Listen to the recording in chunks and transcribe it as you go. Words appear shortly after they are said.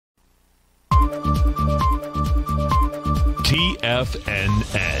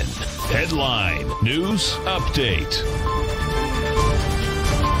TFNN. Headline News Update.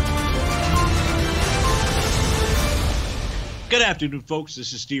 Good afternoon, folks.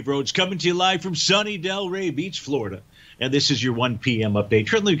 This is Steve Rhodes coming to you live from sunny Delray Beach, Florida. And this is your 1 p.m. update.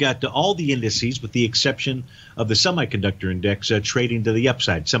 Currently, we've got all the indices with the exception of the semiconductor index trading to the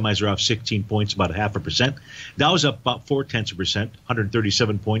upside. Semis are off 16 points, about 0.5%. Dow's up about 0.4%,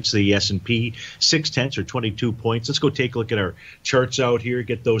 137 points. The S&P 0.6 or 22 points. Let's go take a look at our charts out here,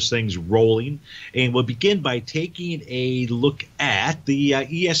 get those things rolling. And we'll begin by taking a look at the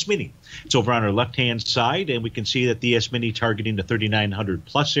ES Mini. It's over on our left-hand side, and we can see that the ES Mini targeting the 3,900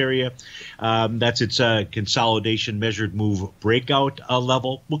 plus area. That's its consolidation measured move breakout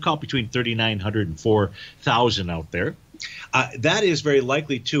level. We'll call it between 3,900 and 4,000 out there. That is very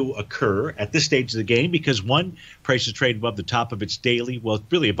likely to occur at this stage of the game because, one, price is trading above the top of its daily, well,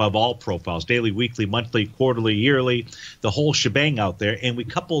 really above all profiles, daily, weekly, monthly, quarterly, yearly, the whole shebang out there. And we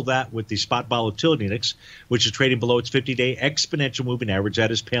couple that with the spot volatility index, which is trading below its 50-day exponential moving average.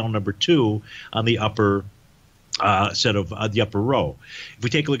 That is panel number 2 on the upper set of the upper row. If we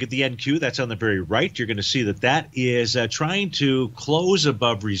take a look at the NQ, that's on the very right, you're going to see that that is trying to close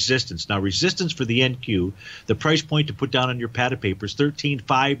above resistance. Now, resistance for the NQ, the price point to put down on your pad of paper is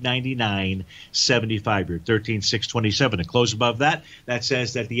 13,599.75 here, 13,627. To close above that, that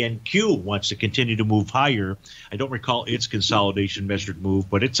says that the NQ wants to continue to move higher. I don't recall its consolidation measured move,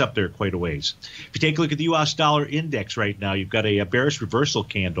 but it's up there quite a ways. If you take a look at the U.S. dollar index right now, you've got a bearish reversal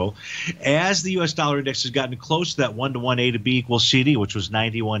candle. As the U.S. dollar index has gotten close to that 1-to-1 A to B equals CD, which was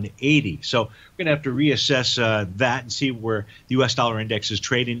 91.80. So we're going to have to reassess that and see where the U.S. dollar index is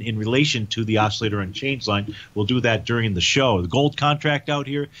trading in relation to the oscillator and change line. We'll do that during the show. The gold contract out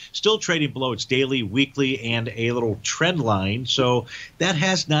here still trading below its daily, weekly, and a little trend line. So that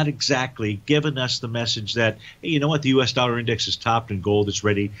has not exactly given us the message that, hey, you know what, the U.S. dollar index is topped and gold is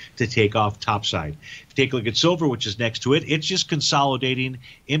ready to take off topside. If you take a look at silver, which is next to it, it's just consolidating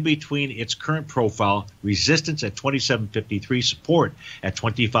in between its current profile, resistance at 27.53, support at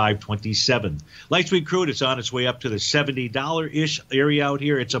 25.27. Light sweet crude is on its way up to the $70-ish area out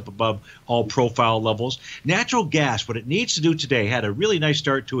here. It's up above all profile levels. Natural gas, what it needs to do today, had a really nice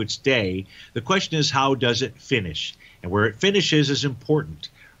start to its day. The question is, how does it finish? And where it finishes is important.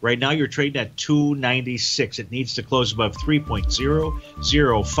 Right now, you're trading at 296. It needs to close above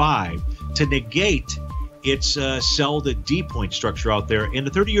 3.005 to negate its sell the D point structure out there. In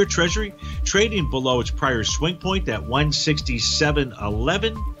the 30-year Treasury, trading below its prior swing point at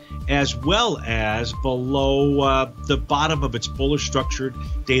 167.11, as well as below the bottom of its bullish structured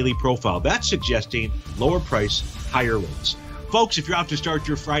daily profile. That's suggesting lower price, higher rates. Folks, if you're out to start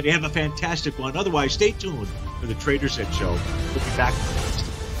your Friday, have a fantastic one. Otherwise, stay tuned for the Traders Edge Show. We'll be back next.